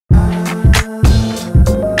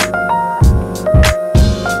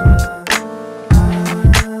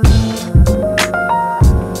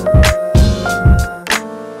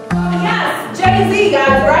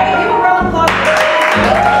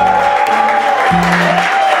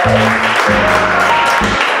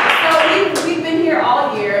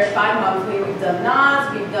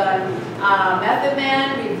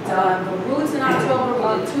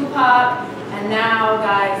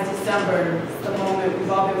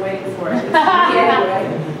for it. Anyway,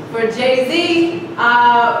 for Jay-Z,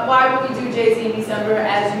 why would we do Jay-Z in December?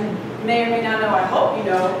 As you may or may not know, I hope you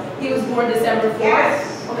know, he was born December 4th.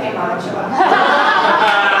 Yes. Okay, Mom, shut up.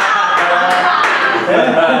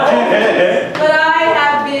 But I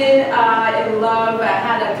have been in love. I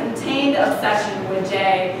had a contained obsession with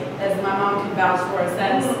Jay, as my mom can vouch for,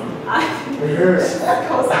 since I've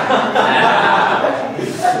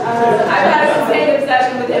had a contained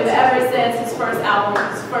obsession with him ever since his first album,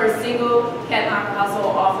 his first single, Can't Knock the Hustle,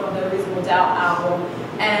 off of the Reasonable Doubt album.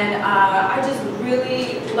 And I just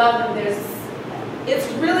really love him. It's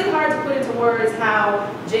really hard to put into words how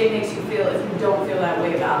Jay makes you feel if you don't feel that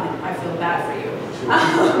way about him. I feel bad for you.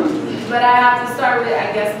 But I have to start with,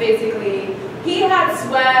 I guess, basically, he had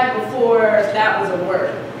swag before that was a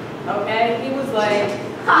word, okay? He was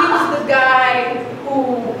the guy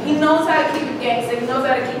who, he knows how to keep it gangster, he knows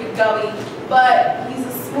how to keep it gully, but he's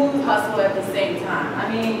a smooth hustler at the same time. I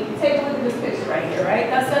mean, take a look at this picture right here, right?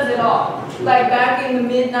 That says it all. Like back in the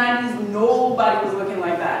mid-90s, nobody was looking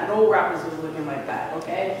like that. No rappers was looking like that,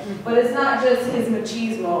 okay? But it's not just his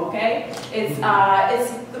machismo, okay? It's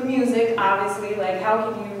the music, obviously. Like,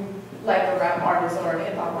 how can you like a rap artist or a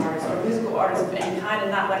hip-hop artist or a musical artist of any kind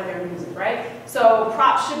and not like their music, right? So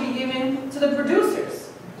props should be given to the producers.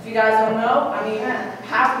 If you guys don't know, I mean,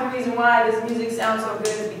 half of the reason why this music sounds so good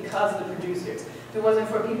is because of the producers. If it wasn't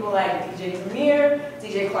for people like DJ Premier,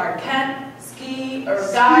 DJ Clark Kent, Ski, or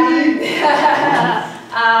Gotti,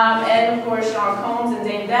 and of course Sean Combs and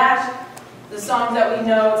Dame Dash, the songs that we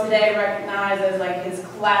know today recognize as like his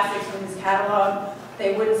classics from his catalog,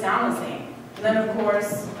 they wouldn't sound the same. And then of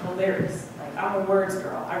course, the lyrics. Like, I'm a words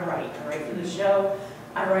girl. I write for the show,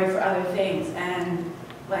 I write for other things, and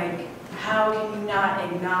like, how can you not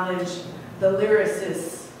acknowledge the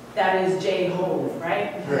lyricist that is J. Hove,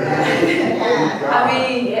 right? I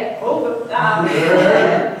mean, yeah, Hove.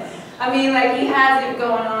 I mean, like, he has it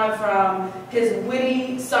going on from his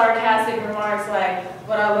witty, sarcastic remarks like,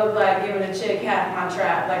 what I look like giving a chick half my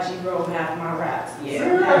trap, like she wrote half my raps.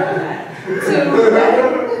 Yeah, half of that.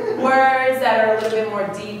 To words that are a little bit more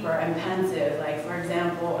deeper and pensive. Like, for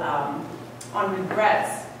example, on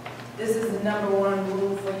Regrets, this is the #1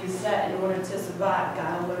 rule for you set in order to survive.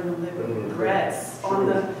 Gotta learn to live with regrets. On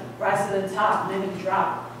the rise to the top, many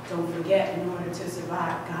drop. Don't forget, in order to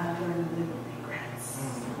survive, gotta learn to live with regrets.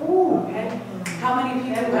 Ooh, okay? How many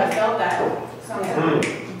people have felt that sometimes?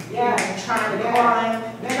 Yeah, trying to climb,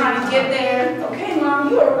 trying to get there. Okay, Mom,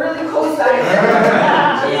 you are really co-signing.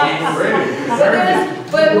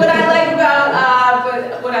 But what I like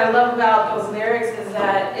about, what I love about those lyrics is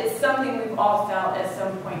that it's something we've all felt at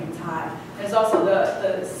some point in time. There's also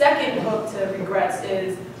the second hook to Regrets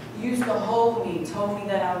is, used to hold me, told me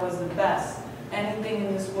that I was the best. Anything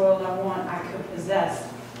in this world I want, I could possess.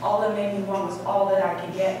 All that made me want was all that I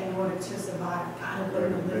could get in order to survive. Gotta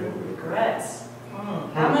learn to live with regrets.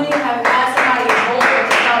 How many have asked somebody to hold them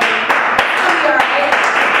to tell them, "I'll be all right.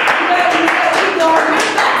 You gotta keep going. You're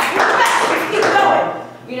the best. You're the best. Just keep going."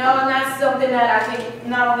 You know, and that's something that I think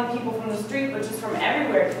not only people from the street, but just from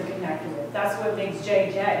everywhere can connect with. That's what makes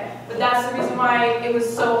Jay Jay. But that's the reason why it was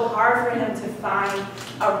so hard for him to find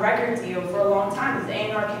a record deal for a long time, because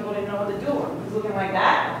A&R people didn't know what to do with him. He was looking like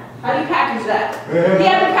that. How do you package that? He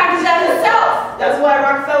had to package that himself. That's why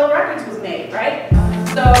Rockefeller Records was made, right?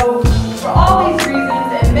 So